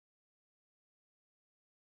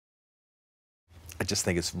I just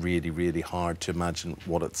think it's really, really hard to imagine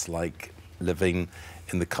what it's like living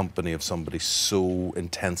in the company of somebody so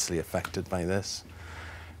intensely affected by this.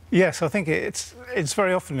 Yes, I think it's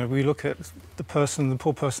very often we look at the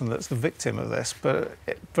poor person that's the victim of this, but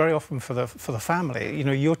very often for the family, you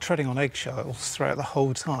know, you're treading on eggshells throughout the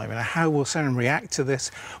whole time. You know, how will Serin react to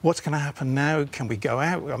this? What's going to happen now? Can we go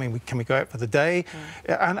out? I mean, can we go out for the day?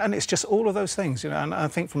 And it's just all of those things, you know. And I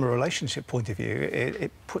think from a relationship point of view,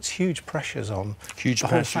 it puts huge pressures on the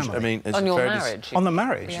whole family. I mean, on your marriage. On the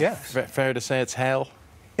marriage, yes. Fair to say it's hell.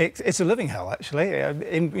 It's a living hell, actually,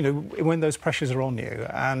 you know, when those pressures are on you.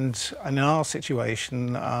 And in our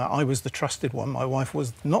situation, I was the trusted one. My wife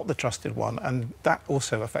was not the trusted one, and that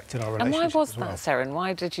also affected our relationship. And why was as well. that, Serin?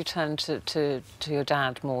 Why did you turn to your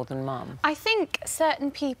dad more than Mum? I think certain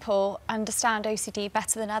people understand OCD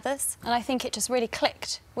better than others, and I think it just really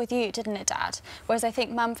clicked with you, didn't it, Dad? Whereas I think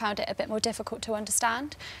Mum found it a bit more difficult to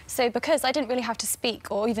understand. So because I didn't really have to speak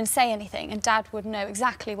or even say anything, and Dad would know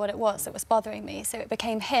exactly what it was that was bothering me, so it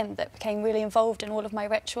became him that became really involved in all of my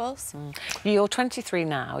rituals. You're 23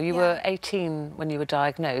 now. You were 18 when you were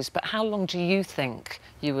diagnosed, but how long do you think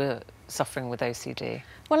you were suffering with OCD?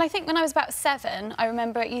 Well, I think when I was about 7, I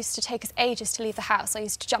remember it used to take us ages to leave the house. I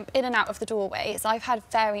used to jump in and out of the doorways. I've had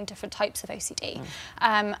varying different types of OCD.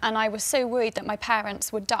 And I was so worried that my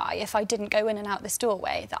parents would die if I didn't go in and out this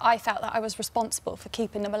doorway that I felt that I was responsible for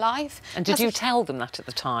keeping them alive. And did you tell them that at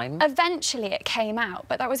the time? Eventually it came out,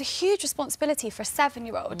 but that was a huge responsibility for a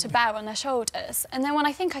 7-year-old to bear on their shoulders. And then when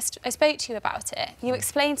I think I spoke to you about it, you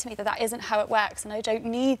explained to me that that isn't how it works and I don't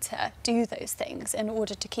need to do those things in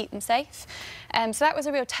order to keep them safe. So that was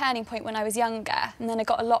a real turning point when I was younger, and then it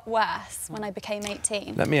got a lot worse when I became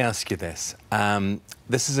 18. Let me ask you this.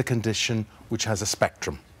 This is a condition which has a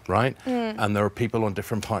spectrum, right? And there are people on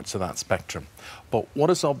different parts of that spectrum. But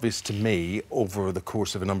what is obvious to me over the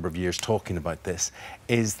course of a number of years talking about this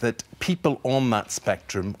is that people on that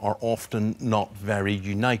spectrum are often not very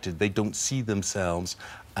united. They don't see themselves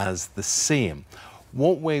as the same.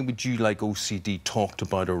 What way would you like OCD talked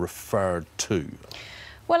about or referred to?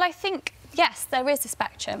 Well, I think yes, there is a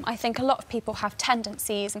spectrum. I think a lot of people have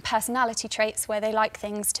tendencies and personality traits where they like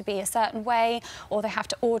things to be a certain way, or they have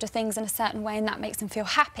to order things in a certain way, and that makes them feel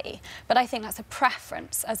happy. But I think that's a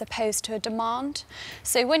preference as opposed to a demand.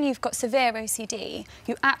 So when you've got severe OCD,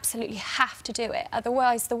 you absolutely have to do it,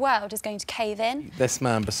 otherwise the world is going to cave in. This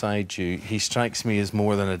man beside you, he strikes me as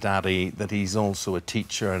more than a daddy, that he's also a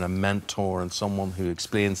teacher and a mentor and someone who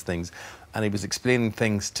explains things. And he was explaining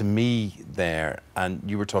things to me there, and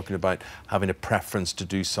you were talking about having a preference to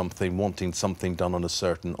do something, wanting something done on a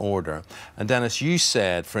certain order. And Dennis, you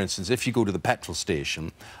said, for instance, if you go to the petrol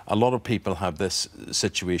station, a lot of people have this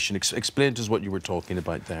situation. Explain to us what you were talking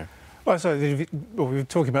about there. Well, so we were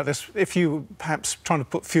talking about this. If you perhaps trying to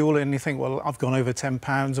put fuel in, you think, well, I've gone over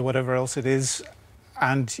 £10 or whatever else it is,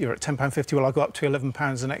 and you're at £10.50, well, I'll go up to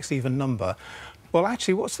 £11, the next even number. Well,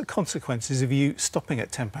 actually, what's the consequences of you stopping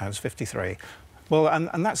at £10.53? Well,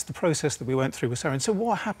 and that's the process that we went through with Serin. So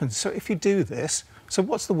what happens? So if you do this, so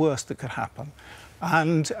what's the worst that could happen?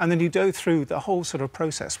 And then you go through the whole sort of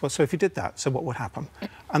process. Well, so if you did that, so what would happen?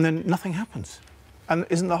 And then nothing happens. And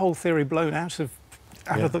isn't the whole theory blown out of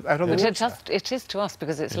the water? It is to us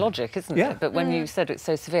because it's logic, isn't it? But when you said it's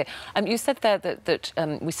so severe, you said there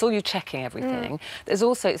that we saw you checking everything. There's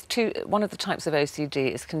also one of the types of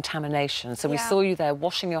OCD is contamination. So we saw you there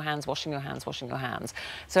washing your hands, washing your hands, washing your hands.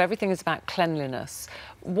 So everything is about cleanliness.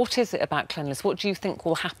 What is it about cleanliness? What do you think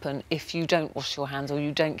will happen if you don't wash your hands or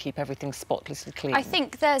you don't keep everything spotlessly clean? I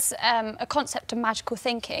think there's a concept of magical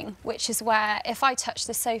thinking, which is where if I touch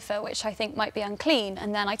the sofa, which I think might be unclean,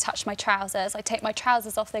 and then I touch my trousers, I take my trousers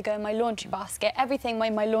off, they go in my laundry basket, everything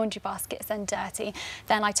in my laundry basket is then dirty.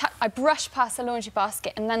 Then I brush past the laundry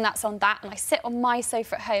basket, and then that's on that, and I sit on my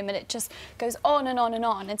sofa at home, and it just goes on and on and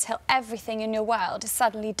on until everything in your world is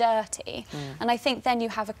suddenly dirty. And I think then you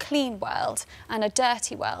have a clean world and a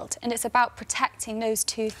dirty world, and it's about protecting those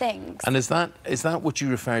two things. And is that what you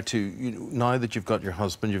refer to, you know, now that you've got your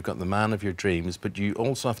husband, you've got the man of your dreams, but you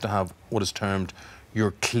also have to have what is termed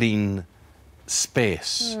your clean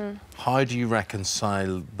space. How do you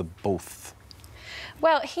reconcile the both?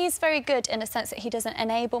 Well, he's very good in a sense that he doesn't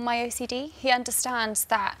enable my OCD. He understands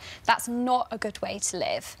that that's not a good way to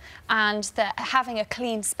live, and that having a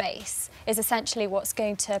clean space is essentially what's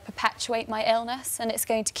going to perpetuate my illness, and it's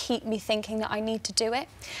going to keep me thinking that I need to do it.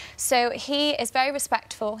 So he is very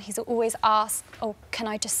respectful. He's always asked, oh, can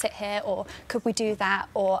I just sit here, or could we do that,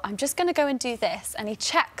 or I'm just going to go and do this, and he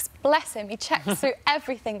checks bless him, he checks through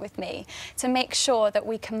everything with me to make sure that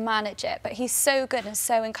we can manage it. But he's so good and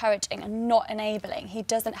so encouraging and not enabling. He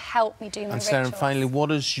doesn't help me do my rituals. And Serin, finally,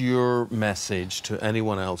 what is your message to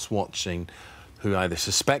anyone else watching who either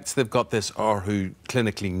suspects they've got this or who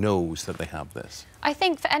clinically knows that they have this? I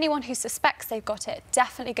think for anyone who suspects they've got it,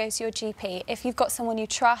 definitely go to your GP. If you've got someone you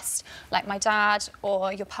trust, like my dad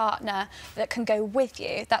or your partner, that can go with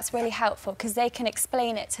you, that's really helpful because they can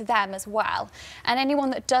explain it to them as well. And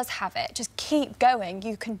anyone that does have it, just keep going.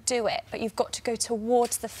 You can do it, but you've got to go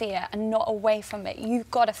towards the fear and not away from it.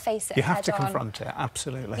 You've got to face it head on. You have to confront it,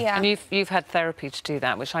 absolutely. Yeah. And you've had therapy to do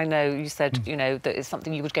that, which I know you said, you know, that it's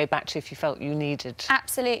something you would go back to if you felt you needed.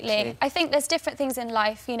 Absolutely. I think there's different things in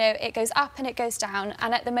life, you know, it goes up and it goes down.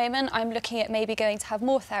 And at the moment, I'm looking at maybe going to have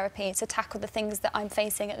more therapy to tackle the things that I'm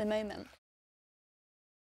facing at the moment.